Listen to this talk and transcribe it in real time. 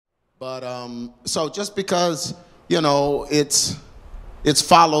But so just because, you know, it's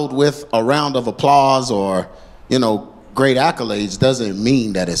followed with a round of applause or, you know, great accolades doesn't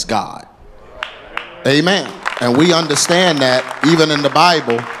mean that it's God. Amen. And we understand that even in the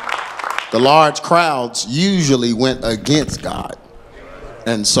Bible, the large crowds usually went against God.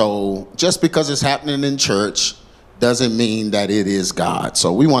 And so just because it's happening in church doesn't mean that it is God.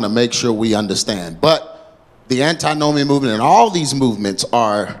 So we want to make sure we understand. But the antinomian movement and all these movements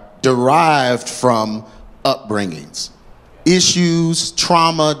are derived from upbringings, issues,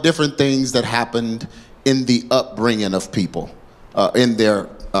 trauma, different things that happened in the upbringing of people, in their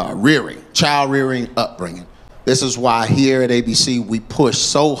rearing, child rearing, upbringing. This is why here at ABC we push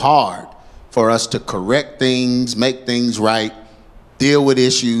so hard for us to correct things, make things right, deal with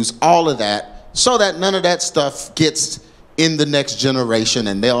issues, all of that, so that none of that stuff gets in the next generation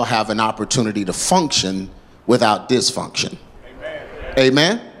and they'll have an opportunity to function without dysfunction. Amen.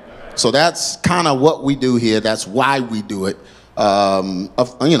 Amen? So that's kind of what we do here. That's why we do it. You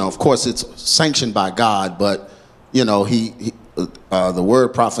know, of course, it's sanctioned by God, but, you know, the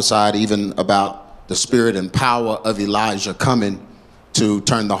word prophesied even about the spirit and power of Elijah coming to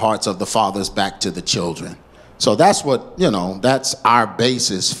turn the hearts of the fathers back to the children. So that's what, you know, that's our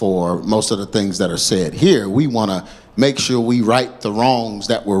basis for most of the things that are said here. We want to make sure we right the wrongs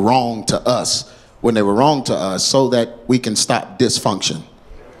that were wrong to us when they were wrong to us so that we can stop dysfunction.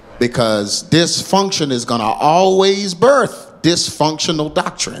 Because dysfunction is going to always birth dysfunctional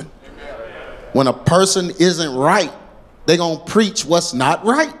doctrine. When a person isn't right, they're going to preach what's not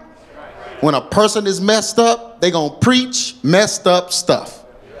right. When a person is messed up, they're going to preach messed up stuff.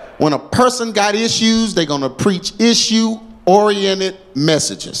 When a person got issues, they're going to preach issue-oriented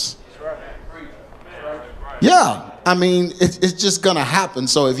messages. Yeah, I mean, it's just going to happen.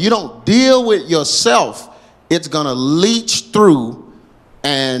 So if you don't deal with yourself, it's going to leach through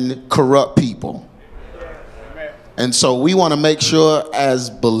and corrupt people. And so we want to make sure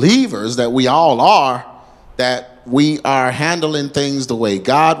as believers that we all are, that we are handling things the way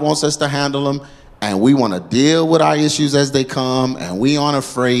God wants us to handle them. And we want to deal with our issues as they come, and we aren't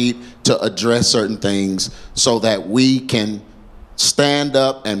afraid to address certain things so that we can stand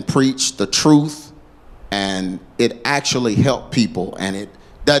up and preach the truth, and it actually help people, and it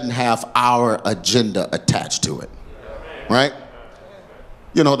doesn't have our agenda attached to it, right?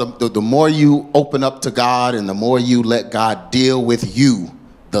 You know, the more you open up to God and the more you let God deal with you,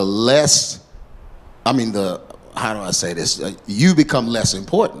 the less, how do I say this? You become less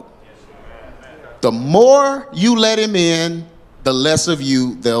important. The more you let him in, the less of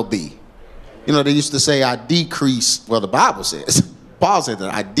you there'll be. You know, they used to say, I decrease. Well, the Bible says, Paul said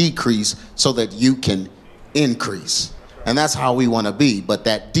that I decrease so that you can increase. And that's how we want to be. But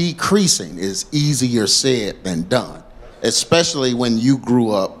that decreasing is easier said than done, especially when you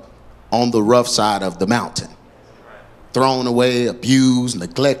grew up on the rough side of the mountain. Thrown away, abused,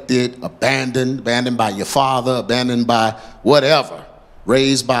 neglected, abandoned by your father, abandoned by whatever,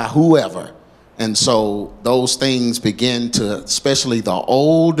 raised by whoever. And so those things begin to, especially the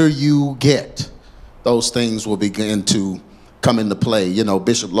older you get, those things will begin to come into play. You know,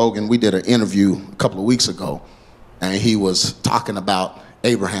 Bishop Logan, we did an interview a couple of weeks ago, and he was talking about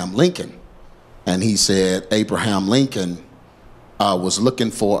Abraham Lincoln. And he said Abraham Lincoln was looking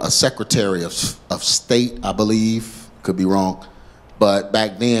for a Secretary of State, I believe, could be wrong. But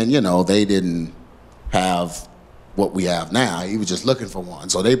back then, you know, they didn't have what we have now. He was just looking for one.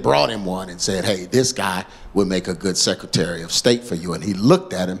 So they brought him one and said, hey, this guy would make a good Secretary of State for you. And he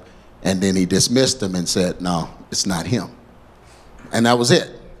looked at him and then he dismissed him and said, no, it's not him. And that was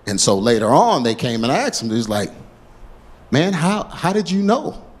it. And so later on they came and asked him, he was like, man, how did you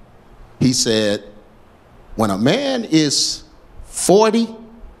know? He said, when a man is 40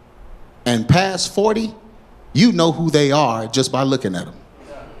 and past 40, you know who they are just by looking at them.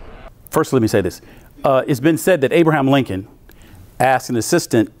 First, let me say this. It's been said that Abraham Lincoln asked an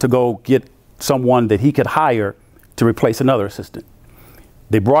assistant to go get someone that he could hire to replace another assistant.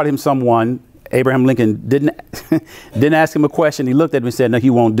 They brought him someone. Abraham Lincoln didn't ask him a question. He looked at him and said, no,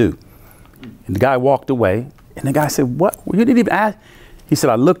 he won't do. And the guy walked away. And the guy said, what? You didn't even ask? He said,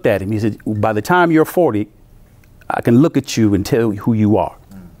 I looked at him. He said, by the time you're 40, I can look at you and tell you who you are.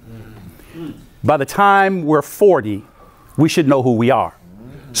 By the time we're 40, we should know who we are.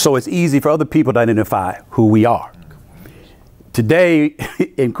 So it's easy for other people to identify who we are. Today,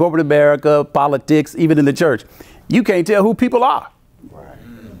 in corporate America, politics, even in the church, you can't tell who people are.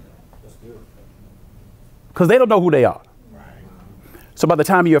 Because they don't know who they are. So by the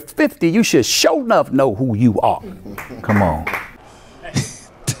time you're 50, you should sure enough know who you are. Come on.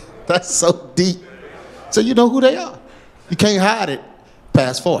 That's so deep. So you know who they are. You can't hide it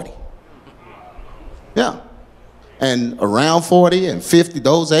past 40. Yeah. And around 40 and 50,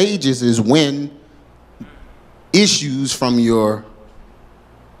 those ages is when issues from your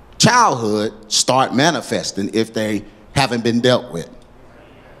childhood start manifesting if they haven't been dealt with.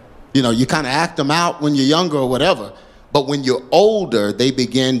 You know, you kind of act them out when you're younger or whatever, but when you're older, they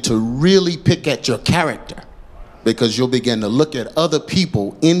begin to really pick at your character, because you'll begin to look at other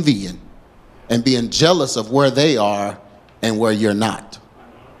people envying and being jealous of where they are and where you're not.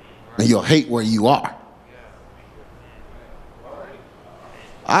 And you'll hate where you are.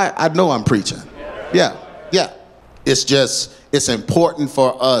 I know I'm preaching. Yeah. It's important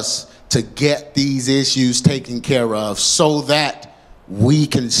for us to get these issues taken care of so that we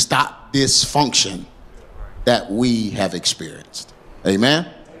can stop dysfunction that we have experienced. Amen?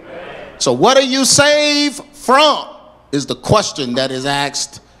 So what are you saved from is the question that is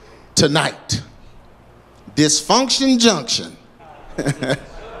asked tonight. Dysfunction junction.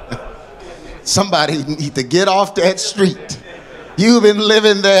 Somebody need to get off that street. You've been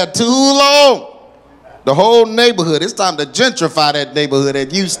living there too long. The whole neighborhood, it's time to gentrify that neighborhood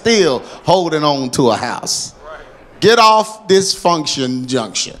and you still holding on to a house. Get off dysfunction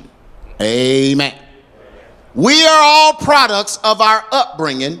junction. Amen. We are all products of our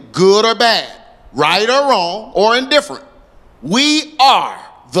upbringing, good or bad, right or wrong, or indifferent. We are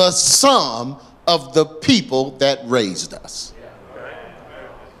the sum of the people that raised us.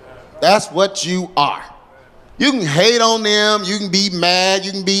 That's what you are. You can hate on them, you can be mad,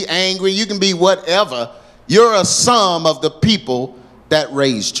 you can be angry, you can be whatever. You're a sum of the people that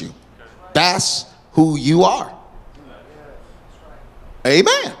raised you. That's who you are.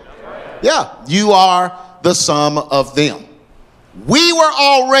 Amen. Yeah, you are the sum of them. We were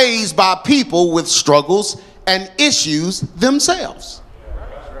all raised by people with struggles and issues themselves.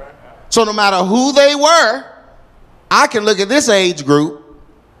 So no matter who they were, I can look at this age group.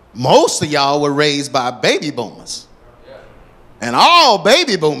 Most of y'all were raised by baby boomers. And all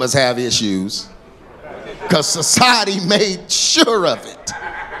baby boomers have issues because society made sure of it.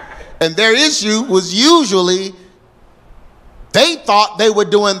 And their issue was usually they thought they were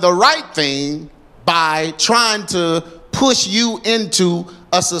doing the right thing by trying to push you into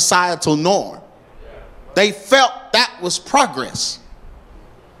a societal norm. They felt that was progress.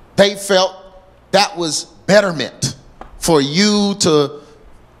 They felt that was betterment for you to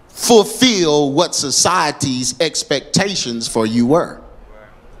fulfill what society's expectations for you were.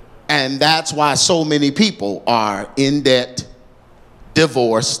 And that's why so many people are in debt,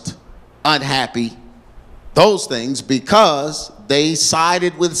 divorced, unhappy, those things, because they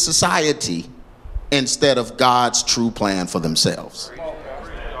sided with society instead of God's true plan for themselves.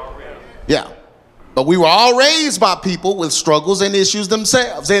 Yeah. But we were all raised by people with struggles and issues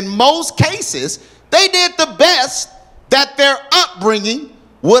themselves. In most cases, they did the best that their upbringing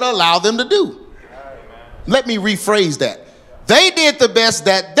would allow them to do. Let me rephrase that. They did the best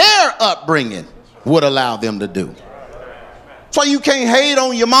that their upbringing would allow them to do. So you can't hate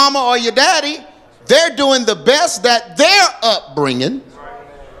on your mama or your daddy. They're doing the best that their upbringing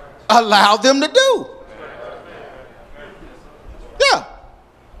allowed them to do. Yeah.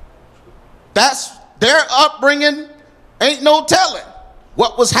 That's their upbringing. Ain't no telling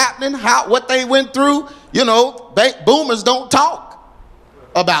what was happening, what they went through. You know, boomers don't talk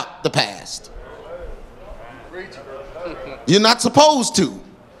about the past. You're not supposed to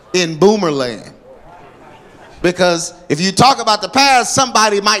in boomer land. Because if you talk about the past,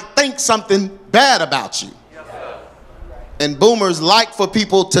 somebody might think something bad about you. And boomers like for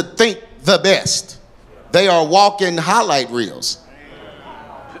people to think the best. They are walking highlight reels.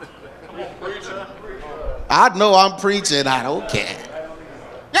 I know I'm preaching, I don't care.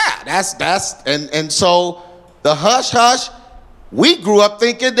 Yeah, and so the hush hush, we grew up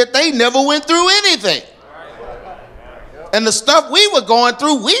thinking that they never went through anything. And the stuff we were going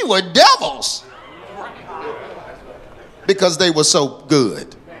through, we were devils. Because they were so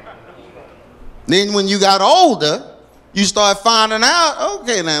good. Then when you got older, you start finding out,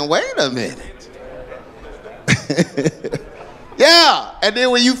 okay, now wait a minute. Yeah, and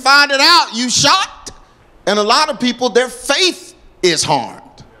then when you find it out, you shocked. And a lot of people, their faith is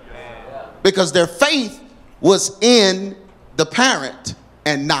harmed. Because their faith was in the parent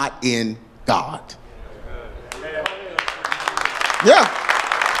and not in God. Yeah.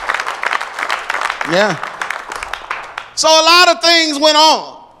 Yeah. So a lot of things went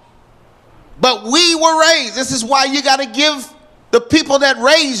on. But we were raised. This is why you got to give the people that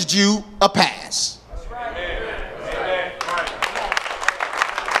raised you a pass.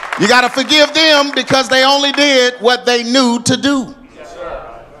 You got to forgive them because they only did what they knew to do.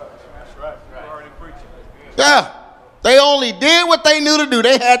 Yeah. They only did what they knew to do.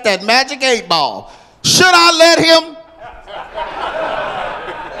 They had that magic 8 ball. Should I let him?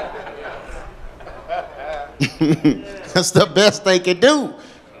 That's the best they could do,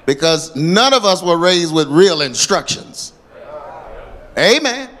 because none of us were raised with real instructions.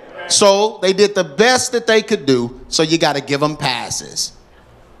 Amen. So they did the best that they could do, so you got to give them passes.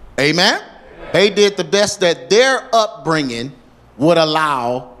 Amen. They did the best that their upbringing would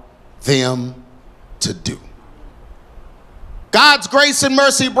allow them to do. God's grace and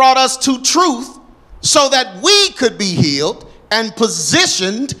mercy brought us to truth so that we could be healed and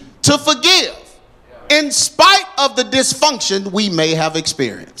positioned to forgive in spite of the dysfunction we may have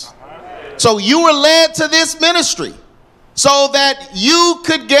experienced. So you were led to this ministry so that you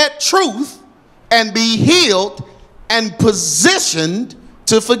could get truth and be healed and positioned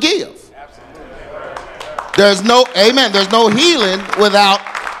to forgive. There's no, amen, there's no healing without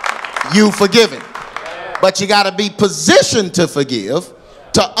you forgiving. But you got to be positioned to forgive,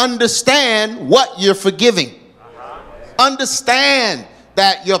 to understand what you're forgiving. Understand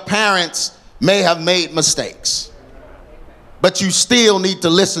that your parents may have made mistakes, but you still need to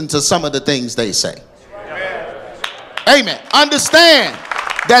listen to some of the things they say. Amen. Understand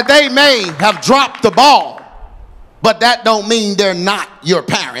that they may have dropped the ball, but that don't mean they're not your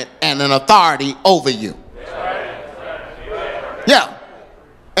parent and an authority over you. Yeah.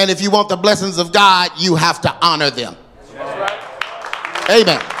 And if you want the blessings of God, you have to honor them.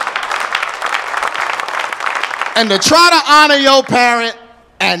 Amen. And to try to honor your parent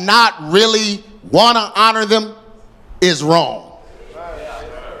and not really want to honor them is wrong.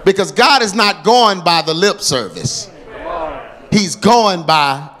 Because God is not going by the lip service. He's going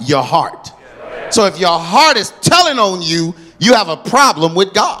by your heart. So if your heart is telling on you, you have a problem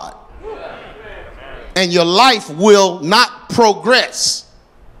with God. And your life will not progress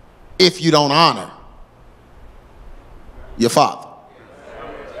if you don't honor your father.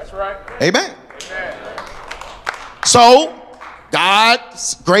 That's right. Amen. So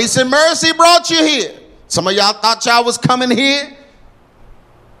God's grace and mercy brought you here. Some of y'all thought y'all was coming here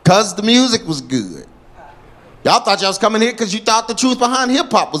because the music was good. Y'all thought y'all was coming here because you thought the truth behind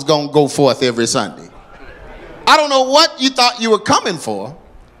hip-hop was going to go forth every Sunday. I don't know what you thought you were coming for,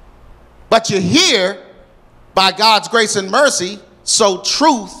 but you're here by God's grace and mercy so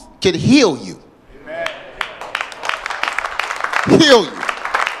truth can heal you. Amen. Heal you.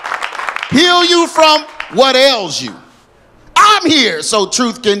 Heal you from what ails you. I'm here so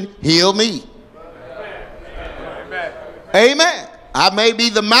truth can heal me. Amen. Amen. I may be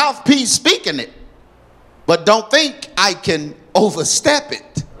the mouthpiece speaking it, but don't think I can overstep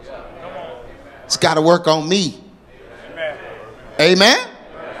it. It's got to work on me. Amen.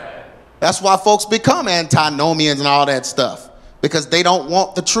 That's why folks become antinomians and all that stuff, because they don't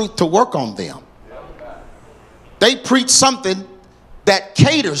want the truth to work on them. They preach something that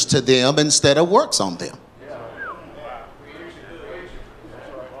caters to them instead of works on them.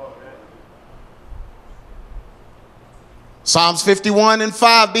 Psalms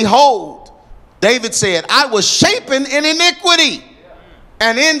 51:5, behold, David said, I was shapen in iniquity,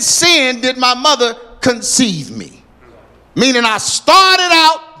 and in sin did my mother conceive me. Meaning I started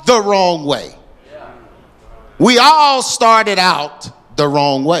out the wrong way. We all started out the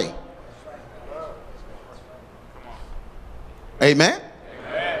wrong way. Amen?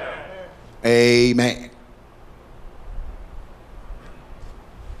 Amen.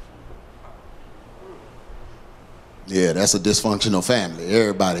 Yeah, that's a dysfunctional family.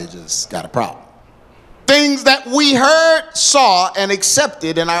 Everybody just got a problem. Things that we heard, saw, and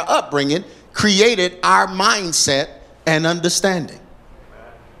accepted in our upbringing created our mindset and understanding.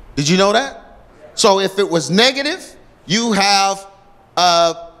 Did you know that? So if it was negative, you have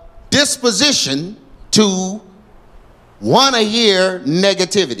a disposition to want to hear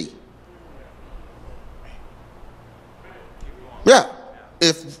negativity. Yeah.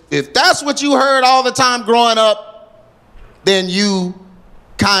 If that's what you heard all the time growing up, then you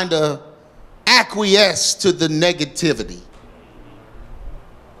kind of acquiesce to the negativity.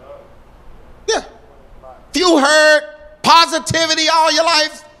 Yeah. If you heard positivity all your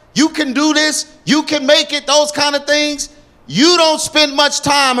life, you can do this, you can make it, those kind of things, you don't spend much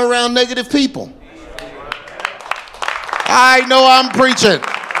time around negative people. I know I'm preaching.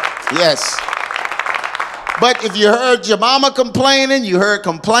 Yes. But if you heard your mama complaining, you heard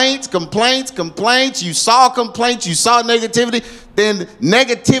complaints, you saw complaints, you saw negativity, then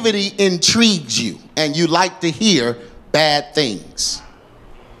negativity intrigues you and you like to hear bad things.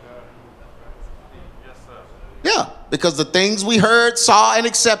 Yeah, because the things we heard, saw, and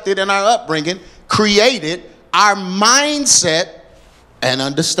accepted in our upbringing created our mindset and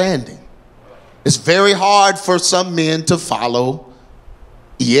understanding. It's very hard for some men to follow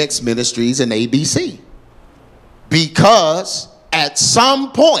EX Ministries and ABC. Because at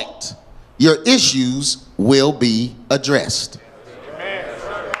some point, your issues will be addressed.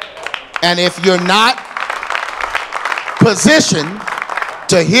 And if you're not positioned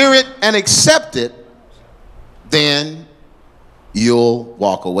to hear it and accept it, then you'll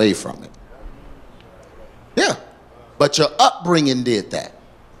walk away from it. Yeah, but your upbringing did that.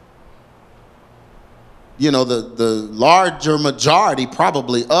 You know, the larger majority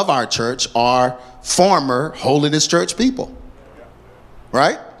probably of our church are former Holiness Church people,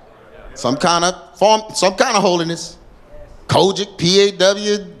 right? Some kind of holiness, Kojic,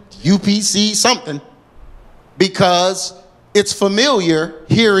 PAW, UPC, something, because it's familiar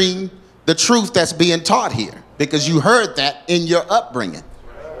hearing the truth that's being taught here, because you heard that in your upbringing.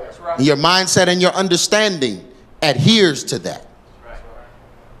 And your mindset and your understanding adheres to that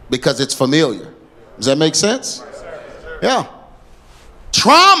because it's familiar. Does that make sense? Yeah.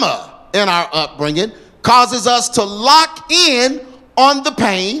 Trauma in our upbringing causes us to lock in on the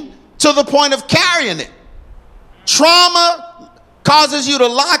pain to the point of carrying it. Trauma causes you to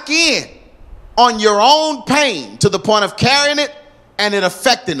lock in on your own pain to the point of carrying it and it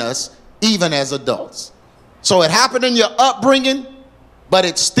affecting us even as adults. So it happened in your upbringing, but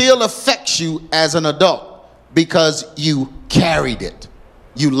it still affects you as an adult because you carried it.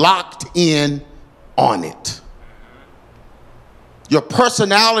 You locked in on it. Your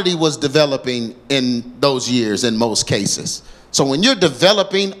personality was developing in those years in most cases. So when you're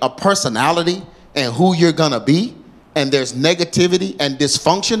developing a personality and who you're gonna be, and there's negativity and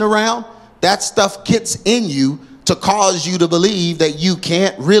dysfunction around, that stuff gets in you to cause you to believe that you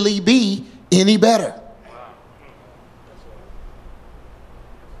can't really be any better.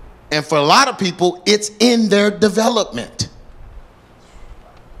 And for a lot of people, it's in their development.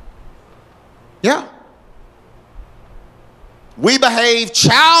 Yeah. We behave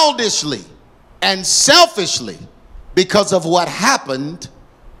childishly and selfishly because of what happened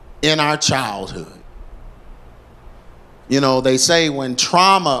in our childhood. You know, they say when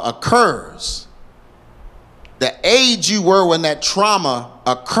trauma occurs, the age you were when that trauma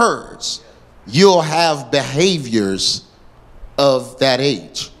occurs, you'll have behaviors of that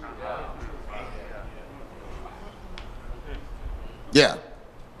age. Yeah.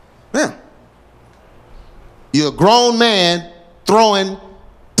 Yeah. You're a grown man throwing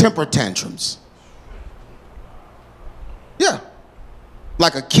temper tantrums. Yeah.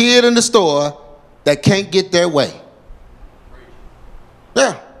 Like a kid in the store that can't get their way.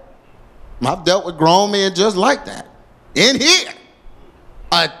 Yeah. I've dealt with grown men just like that. In here.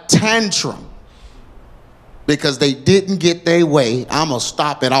 A tantrum. Because they didn't get their way, I'm going to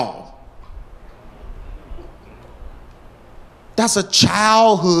stop it all. That's a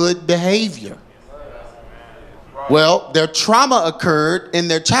childhood behavior. Well, their trauma occurred in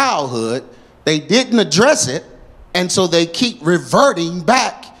their childhood. They didn't address it, and so they keep reverting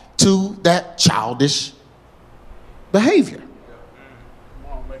back to that childish behavior.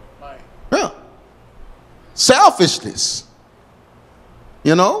 Yeah. Selfishness.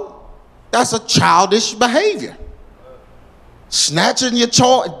 You know, that's a childish behavior. Snatching your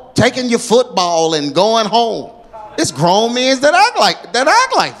taking your football and going home. It's grown men that act like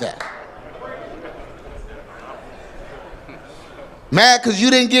that. Mad because you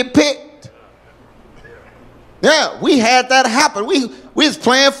didn't get picked. Yeah, we had that happen. We was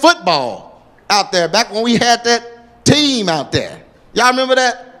playing football out there back when we had that team out there. Y'all remember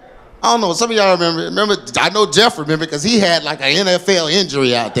that? I don't know. Some of y'all remember. I know Jeff remember because he had like an NFL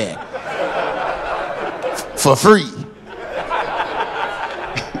injury out there for free.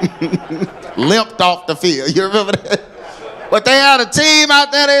 Limped off the field. You remember that? But they had a team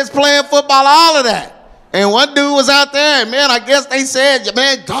out there that was playing football, all of that. And one dude was out there, and man, I guess they said,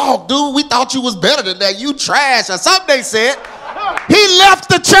 man, dog, dude, we thought you was better than that. You trash, or something they said. He left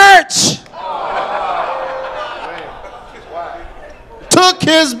the church. Took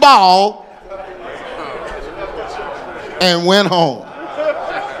his ball and went home.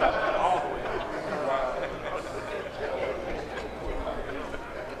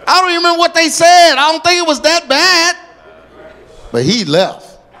 I don't even remember what they said. I don't think it was that bad. But he left.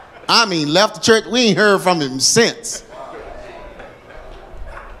 I mean, left the church. We ain't heard from him since.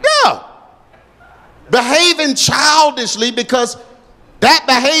 Yeah. Behaving childishly because that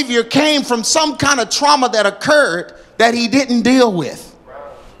behavior came from some kind of trauma that occurred that he didn't deal with.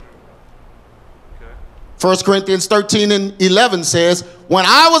 1 Corinthians 13:11 says, when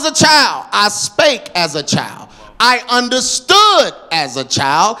I was a child, I spake as a child. I understood as a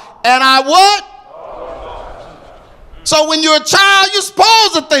child, and I what? So when you're a child, you're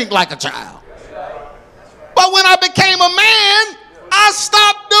supposed to think like a child. But when I became a man, I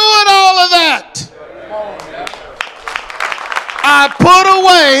stopped doing all of that. I put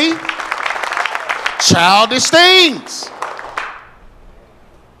away childish things.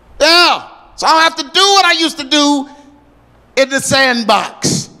 Yeah. So I don't have to do what I used to do in the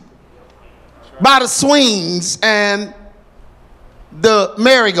sandbox, by the swings and the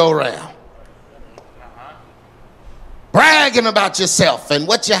merry-go-round. Bragging about yourself and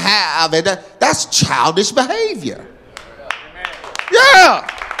what you have. And that's childish behavior. Yeah.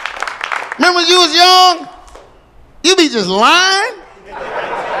 Remember when you was young? You be just lying.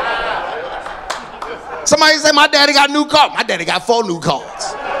 Somebody say, my daddy got a new car. My daddy got 4 new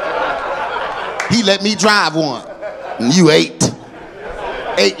cars. He let me drive one. And you 8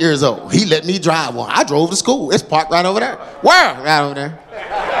 years old. He let me drive one. I drove to school. It's parked right over there. Where? Right over there.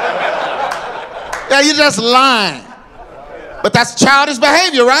 Yeah, you just lying. But that's childish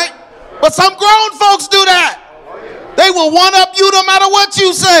behavior, right? But some grown folks do that. They will one-up you no matter what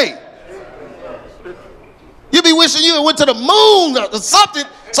you say. You be wishing you went to the moon or something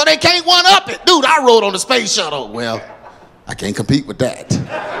so they can't one-up it. Dude, I rode on the space shuttle. Well, I can't compete with that.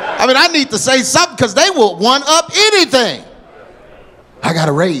 I mean, I need to say something because they will one-up anything. I got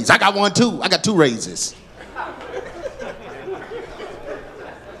a raise. I got one too. I got 2 raises.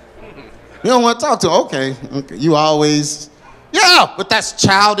 You don't want to talk to them. Okay. You always, yeah, but that's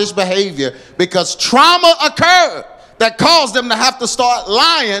childish behavior because trauma occurred that caused them to have to start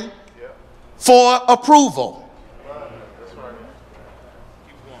lying for approval.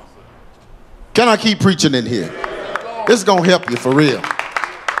 Can I keep preaching in here? This is going to help you for real.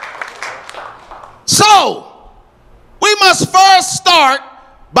 So, we must first start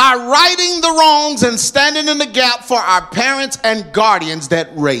by righting the wrongs and standing in the gap for our parents and guardians that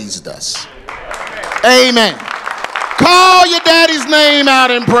raised us. Amen. Call your daddy's name out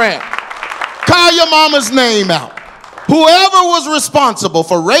in prayer. Call your mama's name out. Whoever was responsible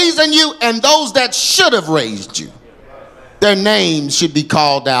for raising you and those that should have raised you, their names should be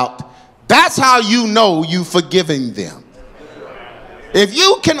called out. That's how you know you've forgiven them. If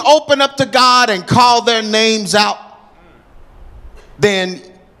you can open up to God and call their names out, then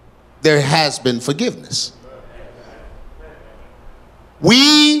there has been forgiveness.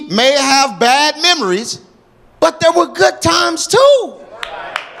 We may have bad memories, but there were good times too.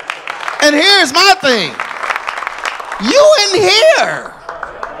 And here's my thing. You in here.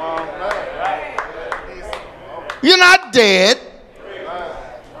 You're not dead.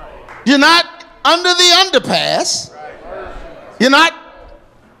 You're not under the underpass. You're not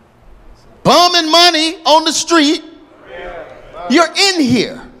bumming money on the street. You're in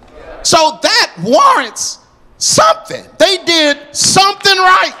here. So that warrants something. They did something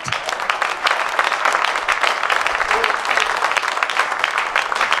right.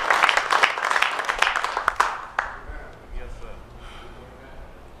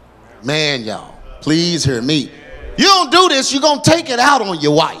 Man, y'all, please hear me. You don't do this, you're going to take it out on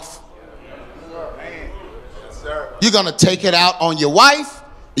your wife. You're going to take it out on your wife.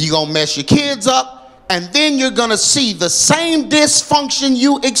 You're going to mess your kids up. And then you're going to see the same dysfunction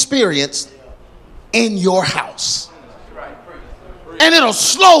you experienced in your house. And it'll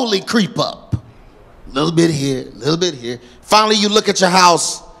slowly creep up. A little bit here, a little bit here. Finally, you look at your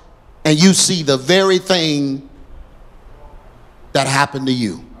house and you see the very thing that happened to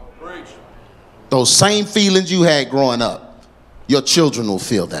you. Those same feelings you had growing up, your children will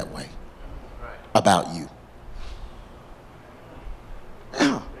feel that way about you.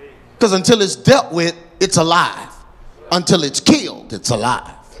 Because until it's dealt with, it's alive. Until it's killed, it's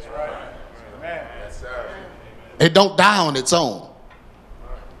alive. It don't die on its own.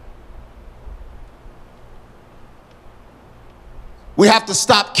 We have to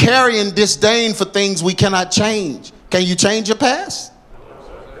stop carrying disdain for things we cannot change. Can you change your past?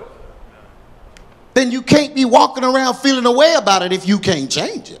 Then you can't be walking around feeling a way about it if you can't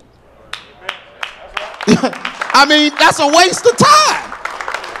change it. I mean, that's a waste of time.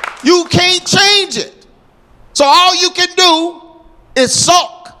 You can't change it. So all you can do is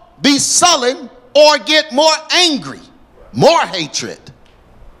sulk, be sullen, or get more angry, more hatred,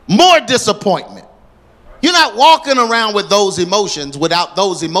 more disappointment. You're not walking around with those emotions without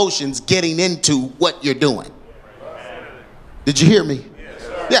those emotions getting into what you're doing. Did you hear me?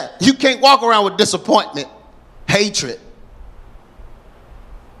 Yeah, you can't walk around with disappointment, hatred,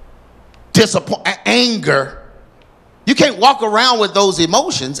 anger. You can't walk around with those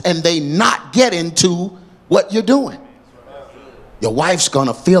emotions and they not get into what you're doing. Your wife's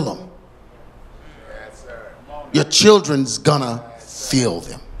gonna feel them. Your children's gonna feel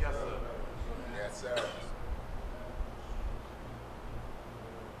them.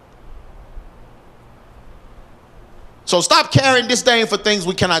 So stop carrying disdain for things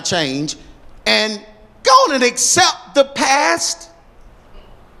we cannot change and go on and accept the past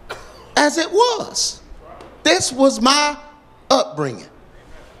as it was. This was my upbringing,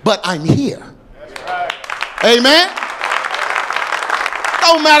 but I'm here. Amen.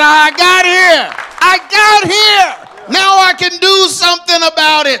 No matter how I got here, I got here. Now I can do something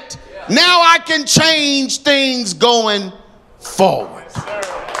about it. Now I can change things going forward.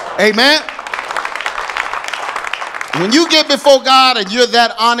 Amen. When you get before God and you're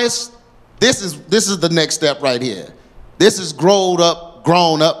that honest, this is the next step right here. This is grown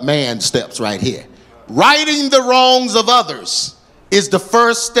up man steps right here. Righting the wrongs of others is the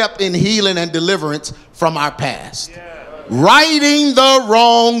first step in healing and deliverance from our past. Righting the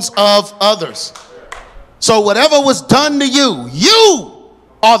wrongs of others. So whatever was done to you, you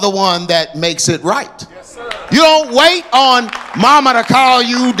are the one that makes it right. You don't wait on mama to call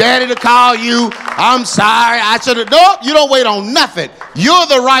you, daddy to call you. I'm sorry, I should have. No, you don't wait on nothing. You're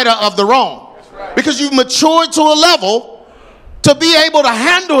the righter of the wrong. Because you've matured to a level to be able to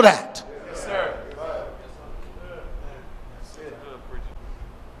handle that.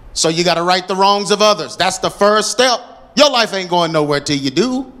 So you got to right the wrongs of others. That's the first step. Your life ain't going nowhere till you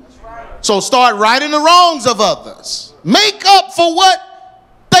do. So start righting the wrongs of others. Make up for what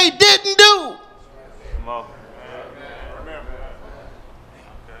they didn't do.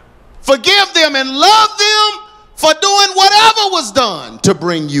 Forgive them and love them for doing whatever was done to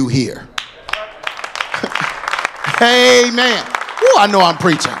bring you here. Amen. Ooh, I know I'm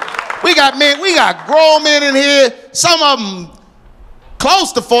preaching. We got grown men in here. Some of them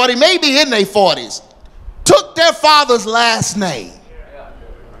close to 40, maybe in their 40s. Took their father's last name.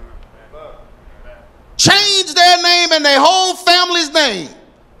 Changed their name and their whole family's name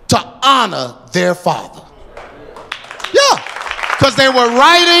to honor their father. Yeah. Because they were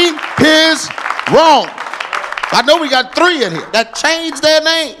righting his wrong. I know we got 3 in here that changed their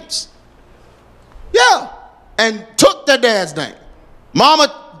names. Yeah. And took their dad's name.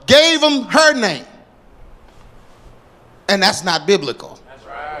 Mama gave them her name. And that's not biblical. That's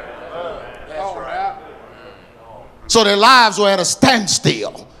right. That's right. So their lives were at a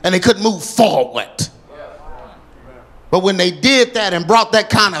standstill and they couldn't move forward. But when they did that and brought that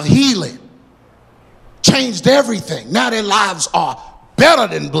kind of healing, changed everything. Now their lives are better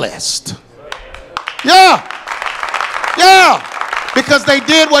than blessed. Yeah. Yeah. Because they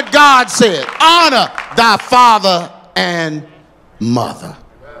did what God said. Honor thy father and mother.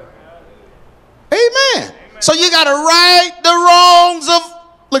 Amen. So you got to right the wrongs of,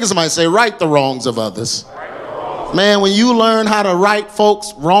 look at somebody say, right the wrongs of others. Man, when you learn how to right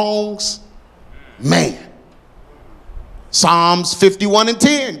folks' wrongs, man. Psalms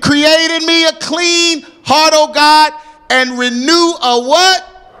 51:10. Create in me a clean heart, O God, and renew a what?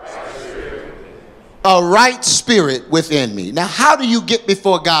 A right spirit within me. Now, how do you get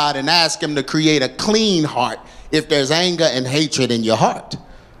before God and ask him to create a clean heart if there's anger and hatred in your heart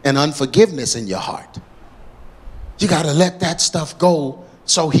and unforgiveness in your heart? You got to let that stuff go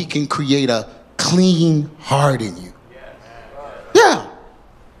so he can create a clean heart in you. Yeah.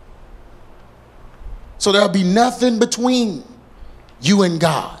 So there'll be nothing between you and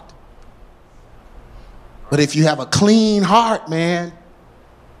God. But if you have a clean heart, man,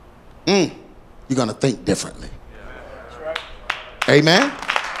 you're going to think differently. Amen.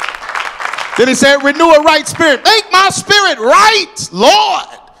 Then he said, renew a right spirit. Make my spirit right, Lord.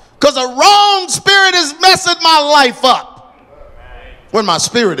 Because a wrong spirit is messing my life up when my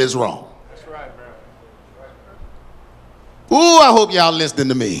spirit is wrong. Ooh, I hope y'all listening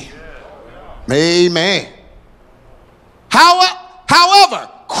to me. Amen. However,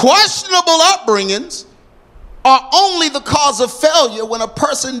 questionable upbringings are only the cause of failure when a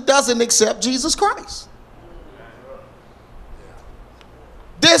person doesn't accept Jesus Christ.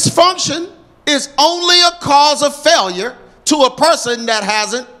 Dysfunction is only a cause of failure to a person that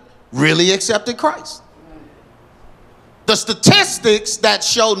hasn't really accepted Christ. The statistics that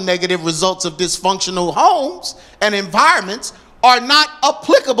show negative results of dysfunctional homes and environments are not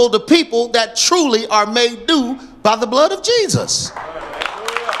applicable to people that truly are made new by the blood of Jesus.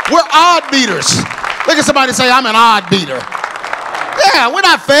 We're odd beaters. Look at somebody say, I'm an odd beater. Yeah, we're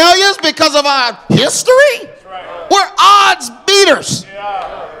not failures because of our history. We're odds beaters.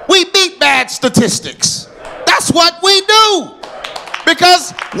 We beat bad statistics. That's what we do.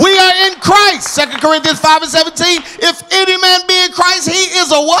 Because we are in Christ. 2 Corinthians 5:17. If any man be in Christ, he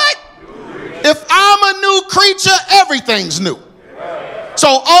is a what? If I'm a new creature, everything's new.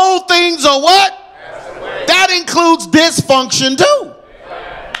 So old things are what? That includes dysfunction too.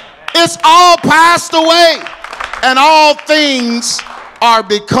 It's all passed away and all things are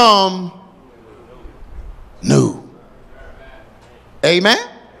become new. Amen?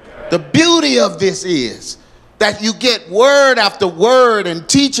 The beauty of this is that you get word after word and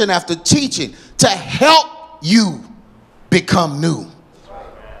teaching after teaching to help you become new.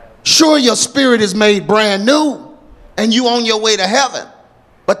 Sure, your spirit is made brand new and you on your way to heaven.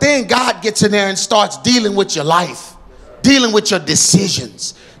 But then God gets in there and starts dealing with your life, dealing with your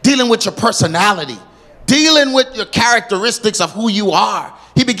decisions, dealing with your personality, dealing with your characteristics of who you are.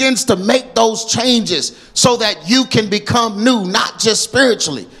 He begins to make those changes so that you can become new, not just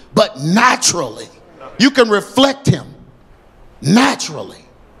spiritually, but naturally. You can reflect him naturally.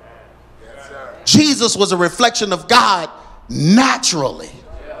 Jesus was a reflection of God naturally.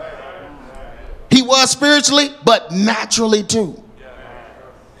 He was spiritually, but naturally too.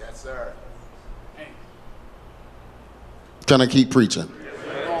 Yes, sir. Can I keep preaching?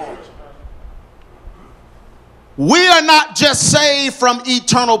 We are not just saved from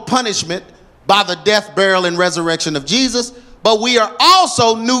eternal punishment by the death, burial, and resurrection of Jesus, but we are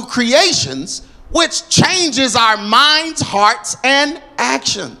also new creations, which changes our minds, hearts, and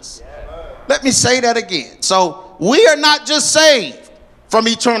actions. Let me say that again. So we are not just saved from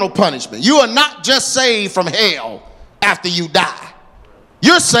eternal punishment. You are not just saved from hell after you die.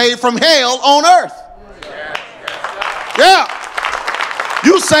 You're saved from hell on earth. Yeah.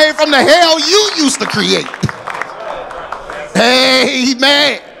 You saved from the hell you used to create.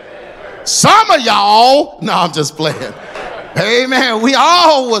 Amen. Some of y'all, no, I'm just playing. Amen. We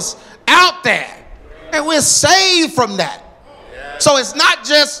all was out there and we're saved from that. So it's not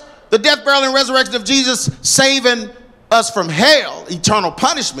just the death, burial, and resurrection of Jesus saving us from hell, eternal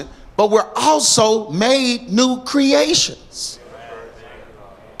punishment, but we're also made new creations.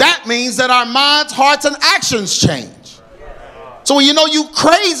 That means that our minds, hearts, and actions change. So when you know you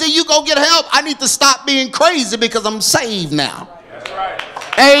crazy, you go get help. I need to stop being crazy because I'm saved now.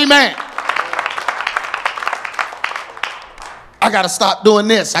 Amen. I got to stop doing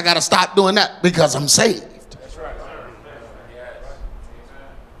this. I got to stop doing that because I'm saved.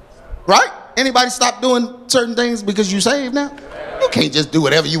 Right? Anybody stop doing certain things because you're saved now? You can't just do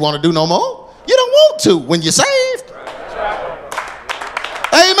whatever you want to do no more. You don't want to when you're saved.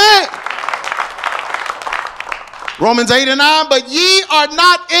 Amen. Romans 8:9, but ye are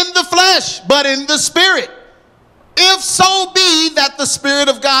not in the flesh, but in the spirit. If so be that the Spirit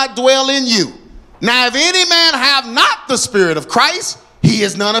of God dwell in you. Now, if any man have not the Spirit of Christ, he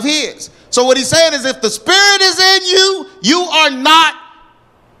is none of his. So what he's saying is if the Spirit is in you, you are not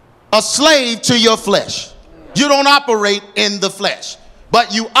a slave to your flesh. You don't operate in the flesh,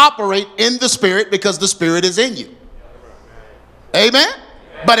 but you operate in the Spirit because the Spirit is in you. Amen?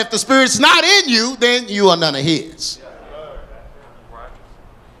 But if the Spirit's not in you, then you are none of his.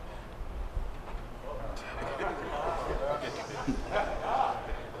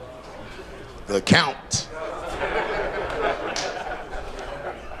 The count.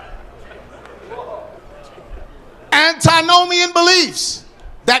 Antinomian beliefs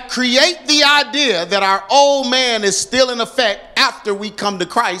that create the idea that our old man is still in effect after we come to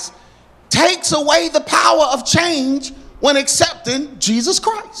Christ takes away the power of change when accepting Jesus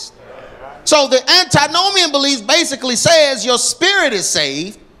Christ. So the antinomian belief basically says your spirit is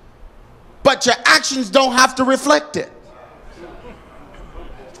saved, but your actions don't have to reflect it.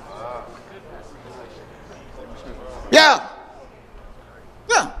 Yeah.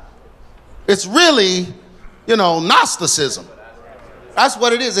 Yeah. It's really, Gnosticism. That's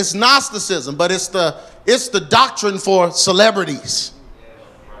what it is. It's Gnosticism, but it's the doctrine for celebrities.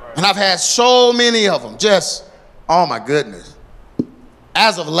 And I've had so many of them. Just, oh my goodness.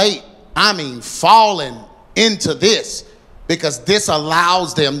 As of late, falling into this because this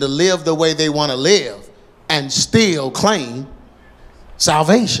allows them to live the way they want to live and still claim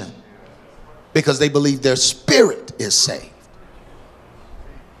salvation because they believe their spirit is saved.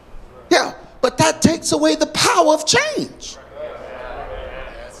 Yeah, but that takes away the power of change.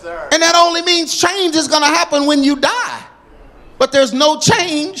 And that only means change is going to happen when you die. But there's no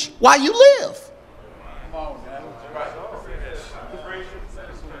change while you live.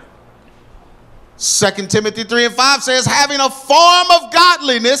 2 Timothy 3:5 says, having a form of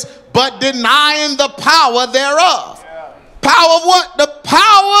godliness, but denying the power thereof. Power of what? The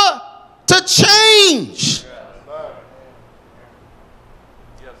power to change.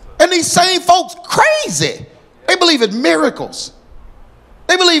 And these same folks crazy. They believe in miracles.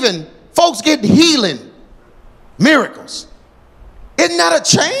 They believe in folks getting healing. Miracles. Isn't that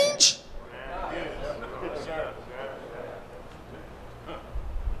a change?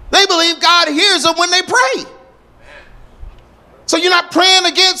 They believe God hears them when they pray. So you're not praying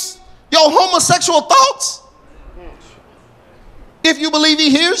against your homosexual thoughts? If you believe he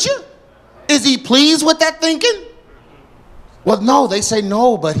hears you, is he pleased with that thinking? Well, no, they say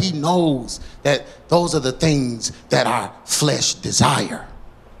no, but he knows that those are the things that our flesh desire.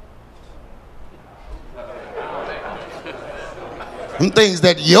 Them things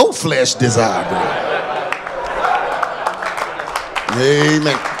that your flesh desire, bro.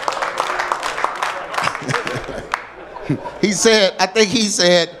 Amen. He said, I think he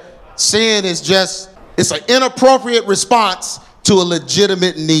said, sin is just, it's an inappropriate response to a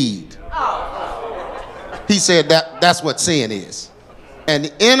legitimate need. He said that's what sin is. An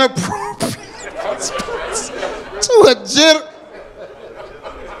inappropriate response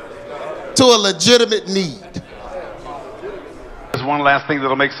to a legitimate need. There's one last thing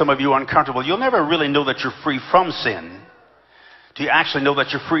that'll make some of you uncomfortable. You'll never really know that you're free from sin till you actually know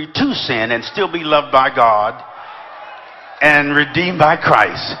that you're free to sin and still be loved by God and redeemed by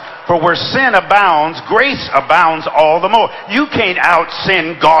Christ. For where sin abounds, grace abounds all the more. You can't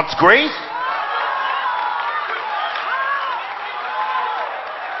out-sin God's grace.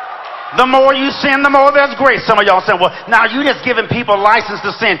 The more you sin, the more there's grace. Some of y'all saying, well, now you just giving people license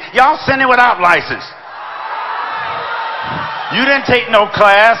to sin. Y'all sinning without license. You didn't take no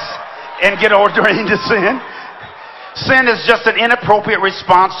class and get ordained to sin. Sin is just an inappropriate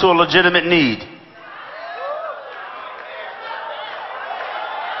response to a legitimate need.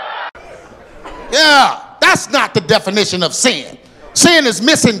 Yeah, that's not the definition of sin. Sin is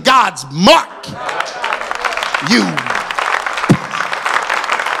missing God's mark.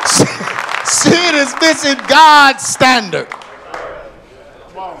 Sin is missing God's standard.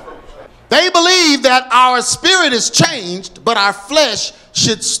 They believe that our spirit is changed, but our flesh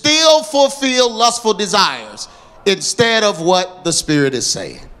should still fulfill lustful desires instead of what the Spirit is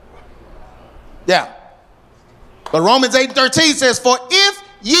saying. Yeah. But Romans 8:13 says, for if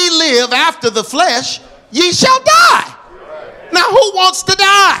ye live after the flesh, ye shall die. Now who wants to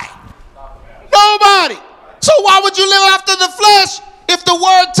die? Nobody. So why would you live after the flesh if the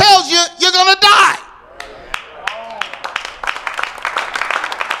word tells you you're going to die?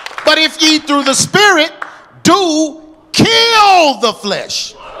 But if ye through the Spirit do kill the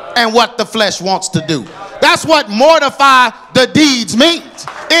flesh and what the flesh wants to do. That's what mortify the deeds means.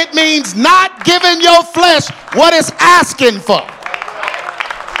 It means not giving your flesh what it's asking for.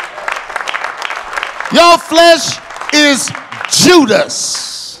 Your flesh is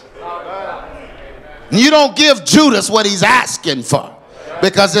Judas. You don't give Judas what he's asking for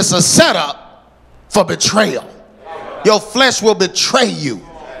because it's a setup for betrayal. Your flesh will betray you.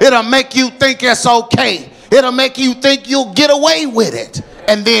 It'll make you think it's okay. It'll make you think you'll get away with it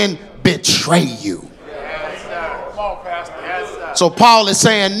and then betray you. So Paul is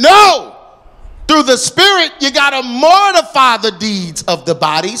saying, no, through the Spirit, you got to mortify the deeds of the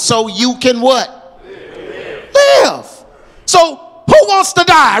body so you can what? Live. So who wants to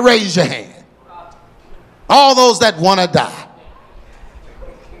die? Raise your hand. All those that want to die.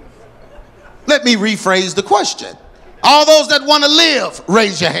 Let me rephrase the question. All those that want to live,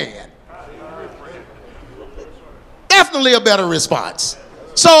 raise your hand. Definitely a better response.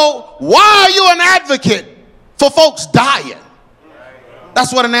 So why are you an advocate for folks dying?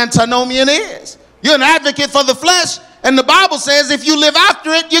 That's what an antinomian is. You're an advocate for the flesh, and the Bible says if you live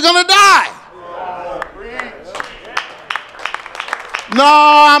after it, you're going to die. No,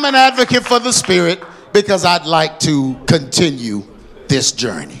 I'm an advocate for the Spirit because I'd like to continue this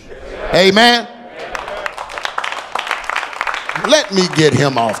journey. Amen. Let me get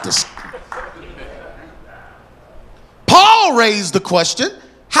him off the screen. Paul raised the question,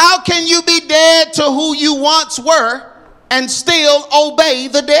 how can you be dead to who you once were and still obey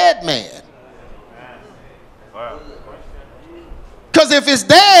the dead man? Because if it's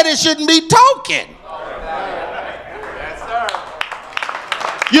dead, it shouldn't be talking.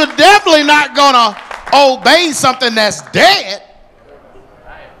 You're definitely not going to obey something that's dead.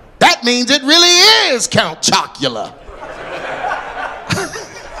 That means it really is Count Chocula.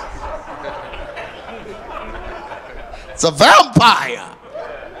 It's a vampire.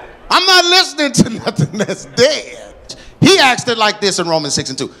 I'm not listening to nothing that's dead. He asked it like this in Romans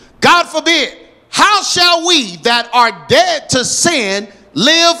 6:2. God forbid, how shall we that are dead to sin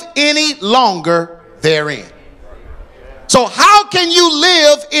live any longer therein? So how can you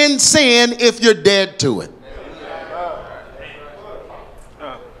live in sin if you're dead to it?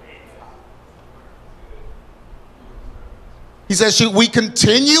 He says, should we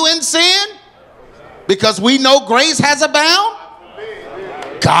continue in sin because we know grace has abound?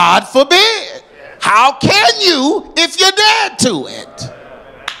 God forbid. How can you if you're dead to it?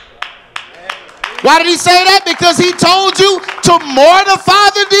 Why did he say that? Because he told you to mortify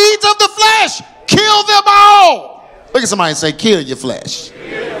the deeds of the flesh. Kill them all. Look at somebody and say, kill your flesh.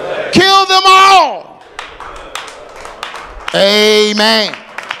 Kill them all. Amen.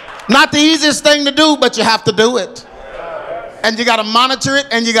 Not the easiest thing to do, but you have to do it. And you got to monitor it,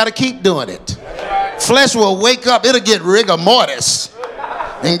 and you got to keep doing it. Flesh will wake up. It'll get rigor mortis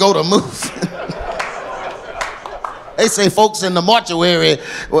and go to move. They say folks in the mortuary,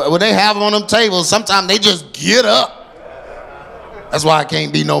 when they have them on them tables, sometimes they just get up. That's why I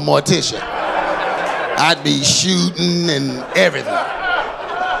can't be no mortician. I'd be shooting and everything.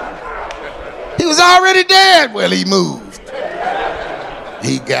 He was already dead. Well, he moved.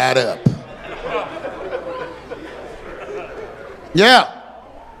 He got up. Yeah.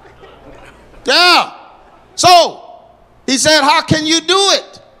 Yeah. So, he said, how can you do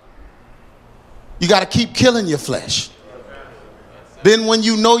it? You got to keep killing your flesh. Then when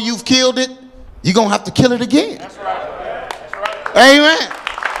you know you've killed it, you're going to have to kill it again. That's right. That's right. Amen.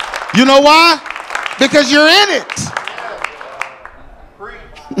 You know why? Because you're in it.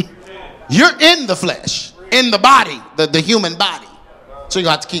 You're in the flesh, in the body, the human body. So you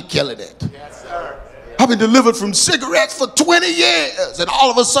have to keep killing it. Yes, sir. I've been delivered from cigarettes for 20 years, and all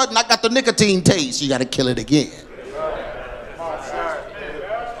of a sudden I got the nicotine taste. You got to kill it again.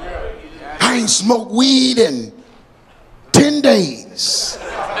 I ain't smoked weed in 10 days.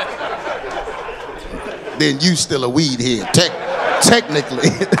 Then you still a weed head. Technically,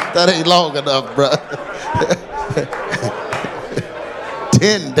 that ain't long enough, bro.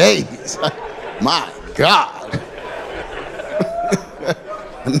 10 days. My God.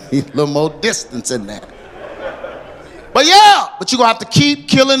 I need a little more distance in that. But yeah, but you're going to have to keep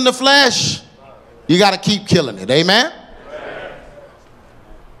killing the flesh. You got to keep killing it. Amen?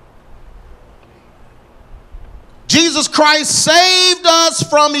 Jesus Christ saved us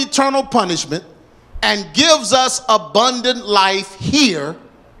from eternal punishment and gives us abundant life here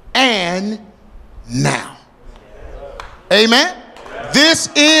and now. Amen? This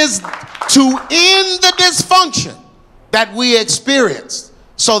is to end the dysfunction that we experienced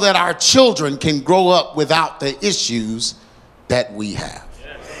so that our children can grow up without the issues that we have.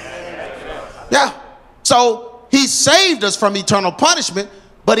 Yeah. So he saved us from eternal punishment,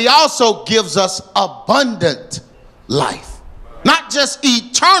 but he also gives us abundant life. Not just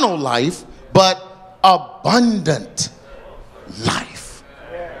eternal life, but abundant life.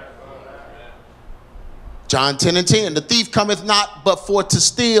 John 10:10, the thief cometh not but for to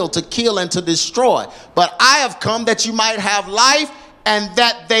steal, to kill, and to destroy. But I have come that you might have life, and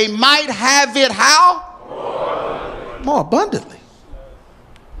that they might have it how? More abundantly.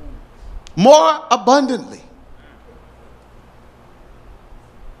 More abundantly.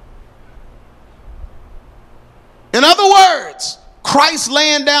 In other words, Christ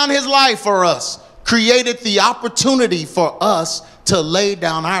laying down his life for us created the opportunity for us to lay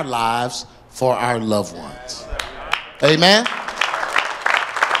down our lives for our loved ones. Amen.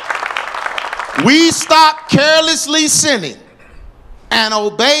 We stop carelessly sinning and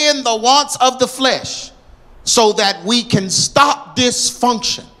obeying the wants of the flesh so that we can stop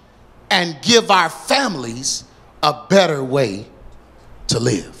dysfunction and give our families a better way to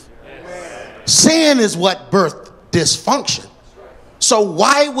live. Sin is what birthed dysfunction. So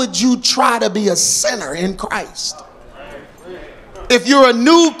why would you try to be a sinner in Christ? If you're a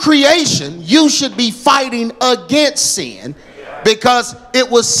new creation, you should be fighting against sin, because it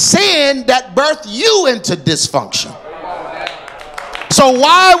was sin that birthed you into dysfunction. So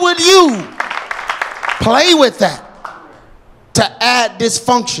why would you play with that to add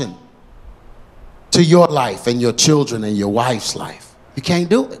dysfunction to your life and your children and your wife's life? You can't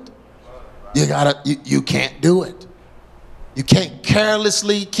do it. You can't do it. You can't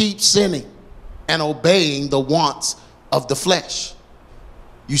carelessly keep sinning and obeying the wants of the flesh.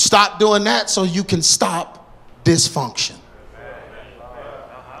 You stop doing that so you can stop dysfunction.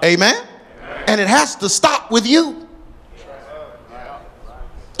 Amen? And it has to stop with you.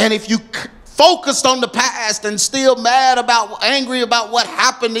 And if you focused on the past and still angry about what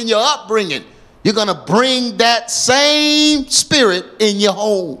happened in your upbringing, you're going to bring that same spirit in your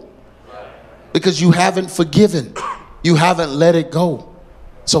home. Because you haven't forgiven. You haven't let it go.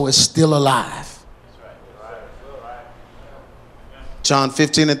 So it's still alive. John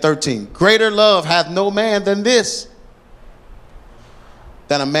 15:13. Greater love hath no man than this,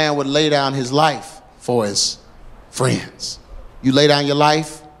 that a man would lay down his life for his friends. You lay down your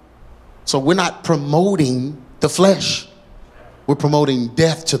life. So we're not promoting the flesh. We're promoting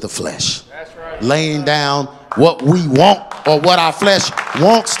death to the flesh. That's right. Laying down what we want or what our flesh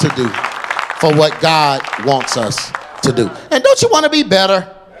wants to do for what God wants us to do. And don't you want to be better?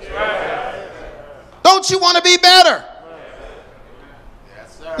 That's right. Don't you want to be better?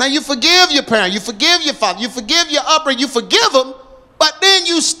 Yes, sir. Now you forgive your parent, you forgive your father, you forgive your upbringing, you forgive them, but then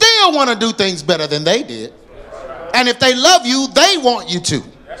you still want to do things better than they did. And if they love you, they want you to.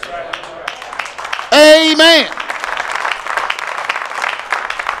 Amen.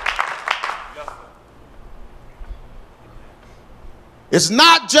 It's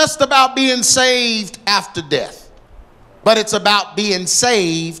not just about being saved after death, but it's about being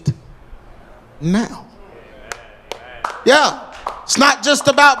saved now. Yeah. It's not just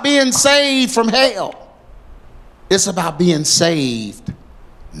about being saved from hell. It's about being saved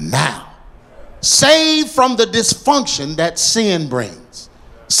now. Saved from the dysfunction that sin brings.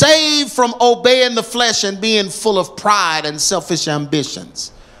 Saved from obeying the flesh and being full of pride and selfish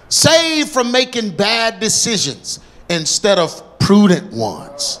ambitions. Saved from making bad decisions instead of prudent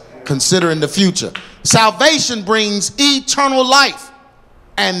ones, considering the future. Salvation brings eternal life,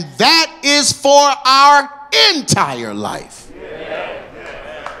 and that is for our entire life.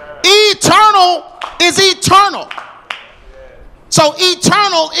 Eternal is eternal. So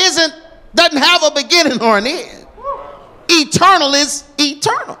eternal doesn't have a beginning or an end. Eternal is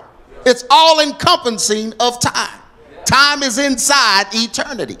eternal. It's all encompassing of time. Time is inside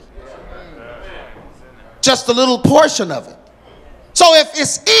eternity. Just a little portion of it. So if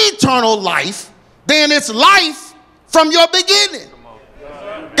it's eternal life, then it's life from your beginning.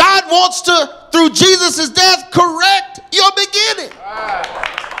 God wants to, through Jesus' death, correct your beginning.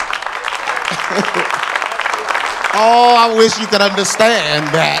 Oh, I wish you could understand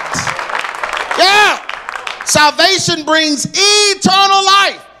that. Yeah. Salvation brings eternal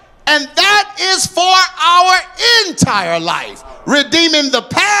life, and that is for our entire life, redeeming the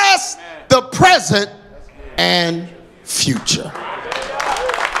past, the present, and future.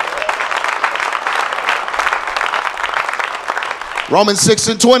 Romans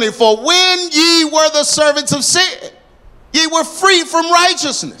 6:20, for when ye were the servants of sin, ye were free from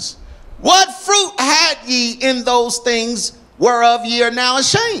righteousness. What fruit had ye in those things whereof ye are now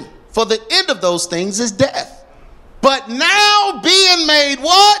ashamed? For the end of those things is death. But now being made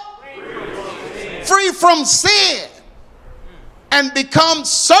what? Free from sin, and become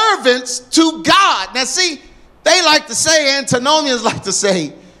servants to God. Now see, they like to say, antinomians like to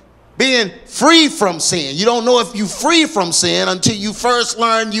say, being free from sin. You don't know if you're free from sin until you first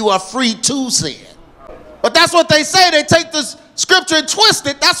learn you are free to sin. But that's what they say. They take this scripture and twist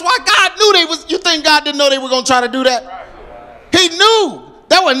it. That's why God knew they was. You think God didn't know they were going to try to do that? He knew.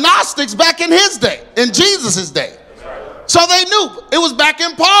 There were Gnostics back in his day, in Jesus' day. So they knew. It was back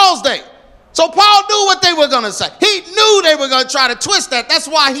in Paul's day. So Paul knew what they were going to say. He knew they were going to try to twist that. That's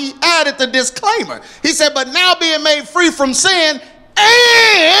why he added the disclaimer. He said, but now being made free from sin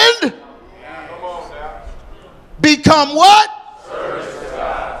and become what? Servants to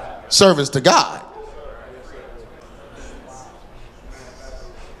God. Servants to God.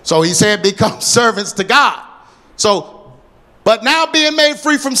 So he said, become servants to God. So, but now being made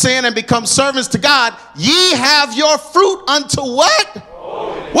free from sin and become servants to God, ye have your fruit unto what?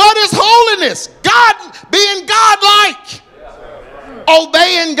 Holiness. What is holiness? God, being godlike.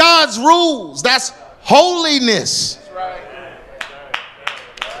 Obeying God's rules. That's holiness.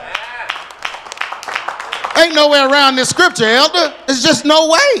 Ain't nowhere around this scripture, elder. There's just no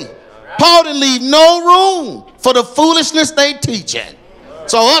way. Paul didn't leave no room for the foolishness they teaching.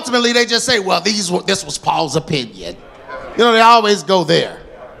 So ultimately they just say, well, this was Paul's opinion. You know, they always go there.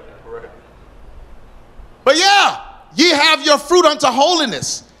 But yeah, ye have your fruit unto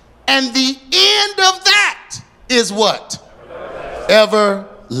holiness. And the end of that is what?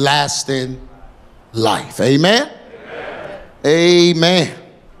 Everlasting life. Amen? Amen. Amen.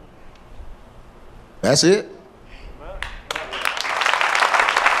 That's it.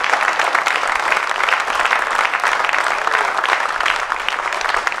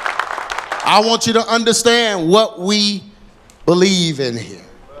 I want you to understand what we believe in here.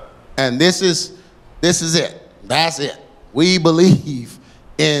 And this is it. That's it. We believe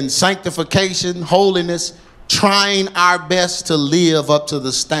in sanctification, holiness, trying our best to live up to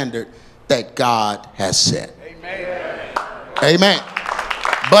the standard that God has set. Amen. Amen.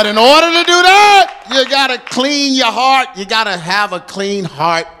 But in order to do that, you got to clean your heart. You got to have a clean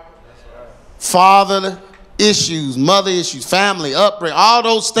heart. Father issues, mother issues, family, upbringing, all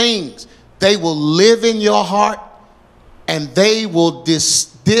those things, they will live in your heart and they will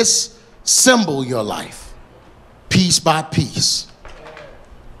disassemble your life piece by piece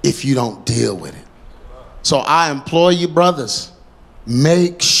if you don't deal with it. So I implore you, brothers,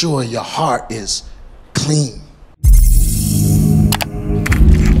 make sure your heart is clean.